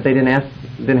that they didn't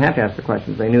have to ask the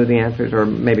questions. They knew the answers, or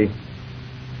maybe,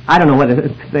 I don't know whether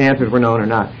the answers were known or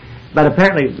not. But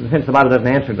apparently, since the Bible doesn't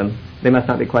answer them, they must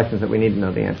not be questions that we need to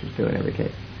know the answers to in every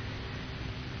case.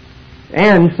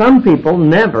 And some people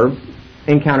never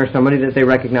encounter somebody that they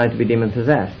recognize to be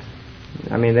demon-possessed.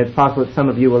 I mean, it's possible that some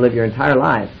of you will live your entire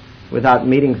life without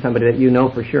meeting somebody that you know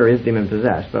for sure is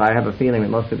demon-possessed. But I have a feeling that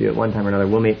most of you at one time or another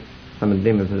will meet some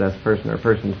demon-possessed person or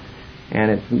persons,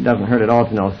 and it doesn't hurt at all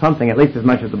to know something, at least as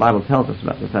much as the Bible tells us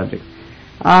about the subject.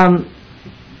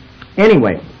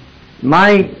 Anyway,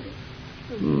 my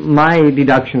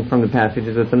deduction from the passage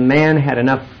is that the man had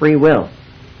enough free will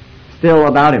still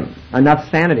about him, enough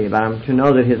sanity about him to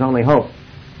know that his only hope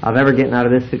of ever getting out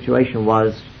of this situation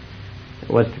was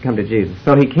to come to Jesus.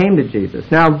 So he came to Jesus.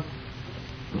 Now,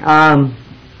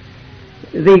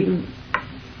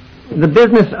 the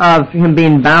business of him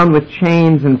being bound with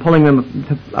chains and pulling them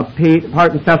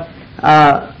apart and stuff,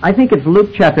 I think it's Luke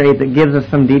chapter 8 that gives us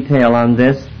some detail on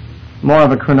this, more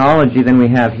of a chronology than we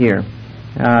have here.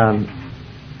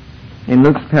 In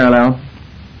Luke's parallel,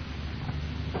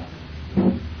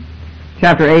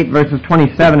 chapter 8, verses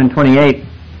 27 and 28,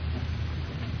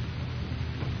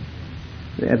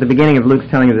 at the beginning of Luke's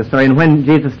telling of this story, and when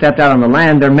Jesus stepped out on the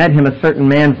land, there met him a certain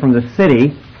man from the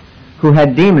city who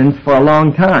had demons for a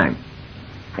long time.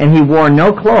 And he wore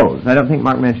no clothes. I don't think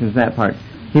Mark mentions that part.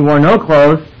 He wore no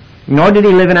clothes, nor did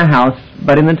he live in a house,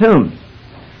 but in the tombs.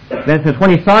 Then it says,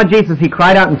 when he saw Jesus, he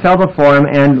cried out and fell before him,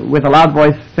 and with a loud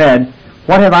voice said,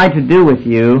 "What have I to do with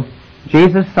you,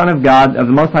 Jesus, Son of God, of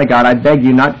the Most High God? I beg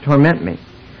you not to torment me."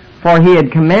 For he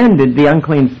had commanded the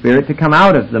unclean spirit to come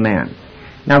out of the man.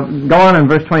 Now, go on in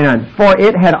verse 29. For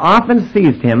it had often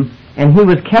seized him, and he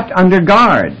was kept under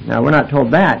guard. Now, we're not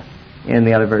told that in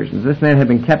the other versions. This man had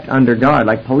been kept under guard,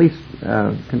 like police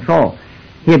control.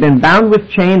 He had been bound with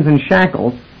chains and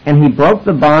shackles, and he broke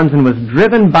the bonds and was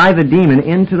driven by the demon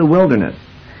into the wilderness.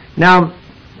 Now,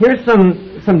 here's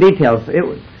some details.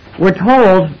 We're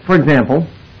told, for example,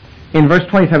 in verse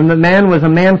 27, the man was a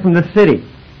man from the city.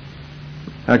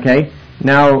 Okay?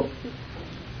 Now,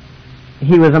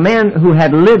 he was a man who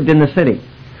had lived in the city.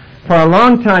 For a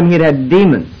long time he had had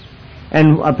demons.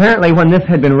 And apparently when this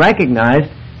had been recognized,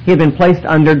 he had been placed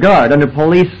under guard, under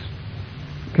police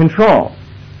control.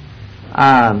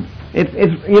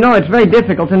 It's very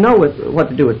difficult to know what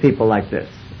to do with people like this.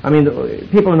 I mean,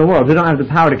 people in the world who don't have the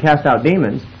power to cast out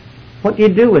demons. What do you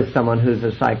do with someone who's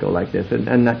a psycho like this, a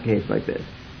nutcase like this?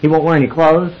 He won't wear any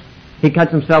clothes. He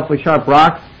cuts himself with sharp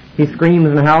rocks. He screams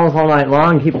and howls all night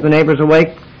long, keeps the neighbors awake.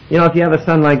 You know, if you have a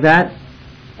son like that,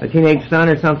 a teenage son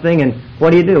or something, and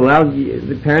what do? Well,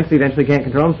 the parents eventually can't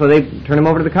control him, so they turn him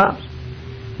over to the cops.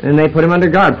 And they put him under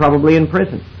guard, probably in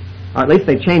prison. Or at least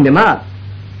they chained him up.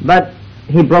 But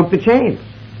he broke the chains.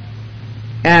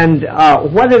 And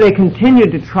whether they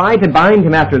continued to try to bind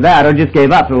him after that, or just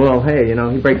gave up, well, hey,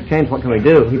 he breaks chains, what can we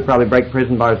do? He'd probably break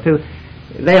prison bars too.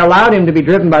 They allowed him to be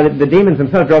driven by the demons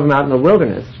themselves, drove him out in the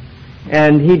wilderness.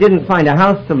 And he didn't find a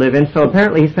house to live in, so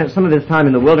apparently he spent some of his time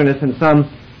in the wilderness and some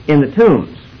in the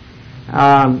tombs.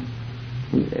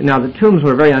 Now, the tombs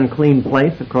were a very unclean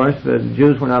place, of course. The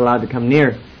Jews were not allowed to come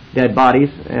near dead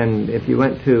bodies, and if you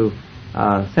went to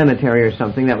a cemetery or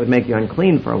something, that would make you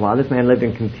unclean for a while. This man lived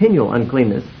in continual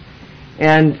uncleanness.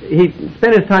 And he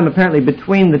spent his time apparently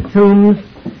between the tombs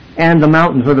and the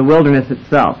mountains, or the wilderness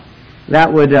itself.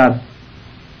 That would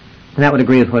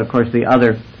agree with what, of course, the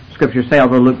other Scriptures say,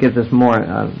 although Luke gives us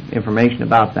more information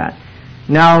about that.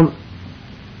 Now,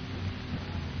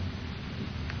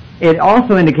 it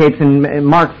also indicates in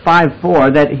Mark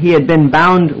 5:4 that he had been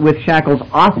bound with shackles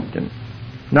often,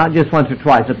 not just once or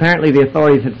twice. Apparently, the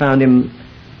authorities had found him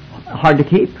hard to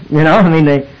keep. I mean,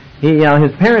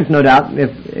 his parents, no doubt,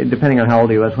 depending on how old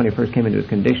he was when he first came into his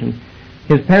condition,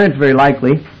 his parents, very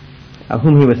likely,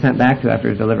 whom he was sent back to after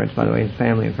his deliverance, by the way, his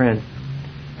family and friends,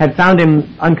 had found him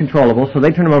uncontrollable, so they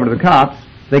turned him over to the cops.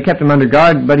 They kept him under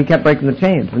guard, but he kept breaking the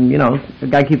chains. And, the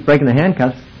guy keeps breaking the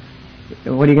handcuffs.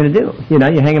 What are you going to do? You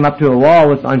hang him up to a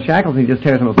wall on shackles and he just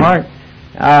tears them apart.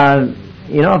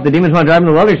 If the demons want to drive him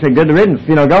to the wilderness, say, good riddance,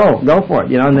 go for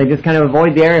it. And they just kind of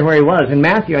avoid the area where he was. In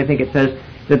Matthew, I think it says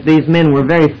that these men were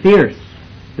very fierce.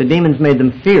 The demons made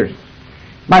them fierce.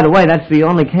 By the way, that's the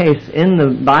only case in the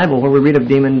Bible where we read of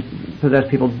demon-possessed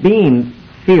people being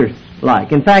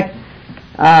fierce-like. In fact,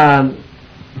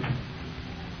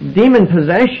 demon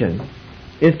possession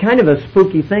is kind of a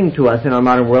spooky thing to us in our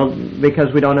modern world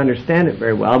because we don't understand it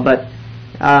very well, but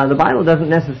the Bible doesn't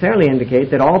necessarily indicate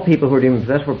that all people who are demon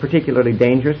possessed were particularly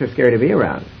dangerous or scary to be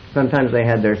around. Sometimes they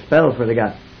had their spells where they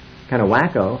got kind of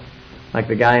wacko, like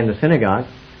the guy in the synagogue,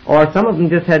 or some of them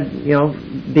just had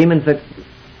demons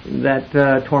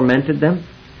that tormented them.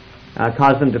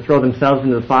 caused them to throw themselves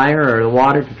into the fire or the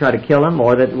water to try to kill them,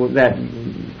 or that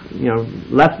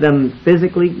left them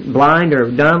physically blind or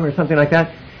dumb or something like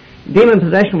that. Demon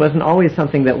possession wasn't always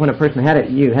something that when a person had it,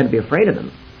 you had to be afraid of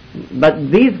them. But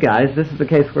these guys, this is the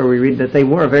case where we read that they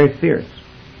were very fierce.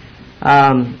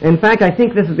 In fact, I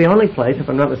think this is the only place, if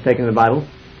I'm not mistaken, in the Bible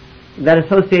that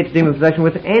associates demon possession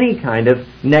with any kind of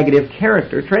negative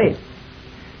character trait.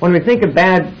 When we think of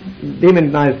bad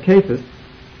demonized cases,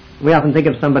 we often think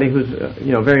of somebody who's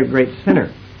a very great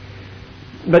sinner.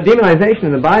 But demonization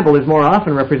in the Bible is more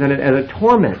often represented as a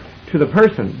torment to the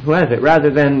person who has it, rather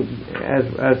than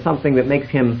as something that makes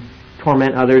him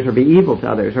torment others or be evil to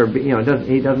others, or he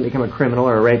doesn't become a criminal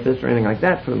or a rapist or anything like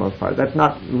that for the most part. That's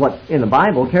not what in the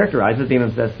Bible characterizes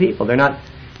demon-possessed people. They're not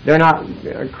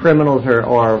criminals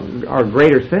or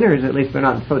greater sinners. At least they're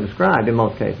not so described in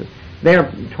most cases. They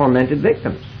are tormented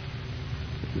victims.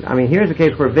 I mean, here's a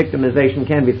case where victimization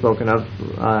can be spoken of,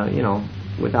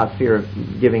 without fear of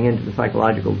giving in to the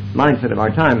psychological mindset of our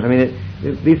times. I mean,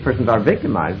 these persons are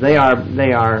victimized. They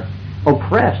are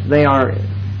oppressed. They're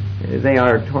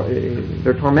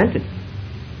tormented,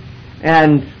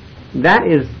 and that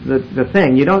is the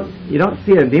thing. You don't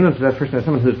see a demon-possessed person as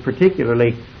someone who's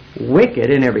particularly wicked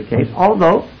in every case.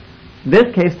 Although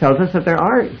this case tells us that there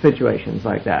are situations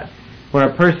like that, where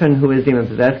a person who is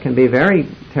demon-possessed can be very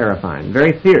terrifying,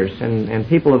 very fierce, and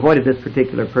people avoided this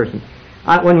particular person.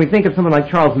 When we think of someone like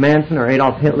Charles Manson or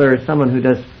Adolf Hitler, or someone who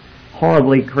does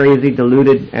horribly crazy,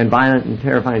 deluded, and violent and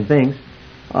terrifying things,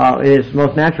 it is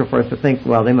most natural for us to think,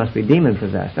 well, they must be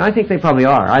demon-possessed. And I think they probably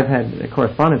are. I've had a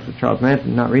correspondence with Charles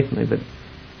Manson, not recently, but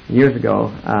years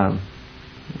ago.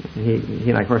 He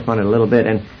and I corresponded a little bit,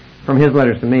 and from his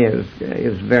letters to me, it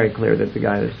was very clear that the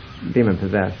guy is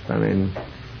demon-possessed. I mean,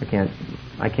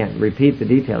 I can't repeat the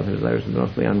details of his letters; they're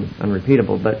mostly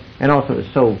unrepeatable. And also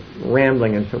it's so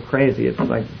rambling and so crazy. It's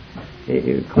like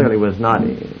it clearly was not,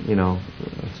 a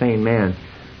sane man.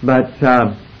 But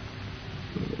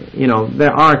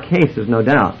there are cases, no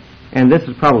doubt, and this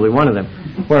is probably one of them,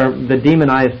 where the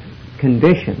demonized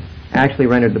condition actually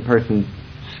rendered the person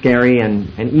scary and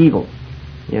evil.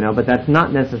 But that's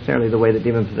not necessarily the way that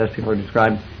demon-possessed people are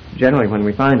described generally when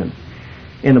we find them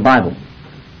in the Bible.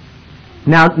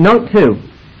 Now, note too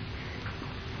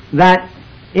that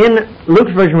in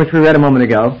Luke's version, which we read a moment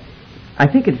ago, I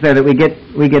think it's there that we get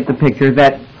the picture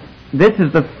that this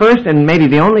is the first and maybe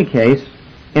the only case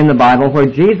in the Bible where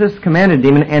Jesus commanded a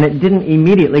demon and it didn't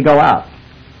immediately go out.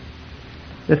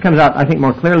 This comes out, I think,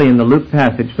 more clearly in the Luke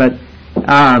passage, but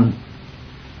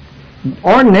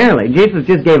ordinarily, Jesus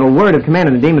just gave a word of command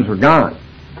and the demons were gone.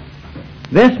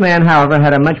 This man, however,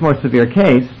 had a much more severe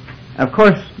case. Of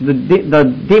course, the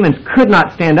demons could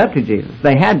not stand up to Jesus.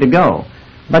 They had to go.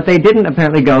 But they didn't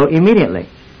apparently go immediately.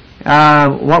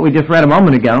 What we just read a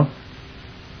moment ago,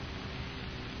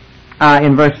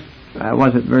 in verse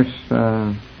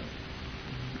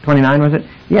 29, was it?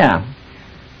 Yeah.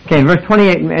 Okay, in verse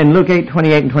 28, in Luke 8,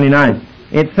 28 and 29,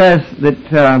 it says that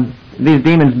these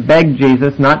demons begged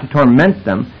Jesus not to torment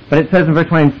them, but it says in verse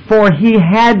 24, he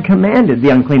had commanded the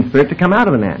unclean spirit to come out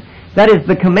of the man. That is,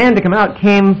 the command to come out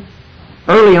came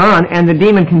early on, and the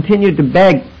demon continued to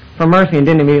beg for mercy and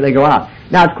didn't immediately go out.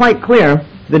 Now, it's quite clear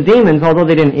the demons, although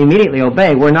they didn't immediately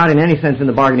obey, were not in any sense in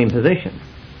the bargaining position.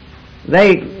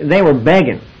 They were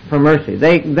begging for mercy.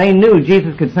 They knew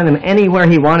Jesus could send them anywhere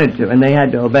he wanted to, and they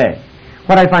had to obey.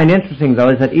 What I find interesting, though,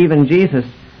 is that even Jesus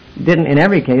didn't, in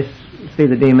every case, see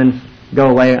the demons go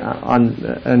away on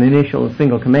an initial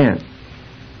single command.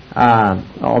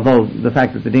 Although the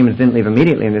fact that the demons didn't leave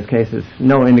immediately in this case is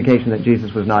no indication that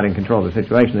Jesus was not in control of the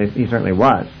situation. He certainly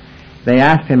was. They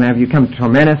asked him, have you come to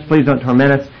torment us? Please don't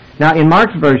torment us. Now, in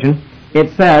Mark's version,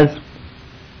 it says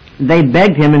they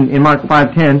begged him in Mark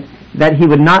 5:10 that he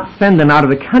would not send them out of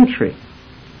the country.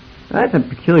 That's a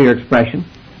peculiar expression.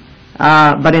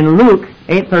 But in Luke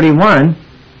 8:31,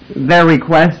 their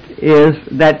request is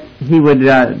that he would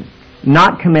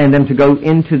not command them to go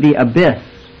into the abyss.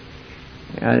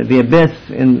 The abyss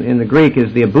in the Greek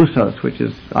is the abusos, which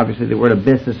is obviously the word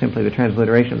abyss is simply the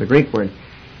transliteration of the Greek word.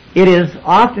 It is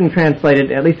often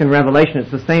translated, at least in Revelation, it's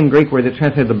the same Greek word that's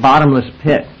translated the bottomless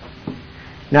pit.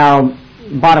 Now,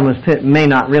 bottomless pit may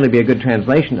not really be a good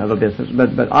translation of abysses,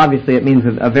 but obviously it means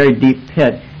a very deep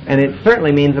pit, and it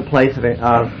certainly means a place of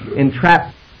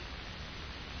entrapment.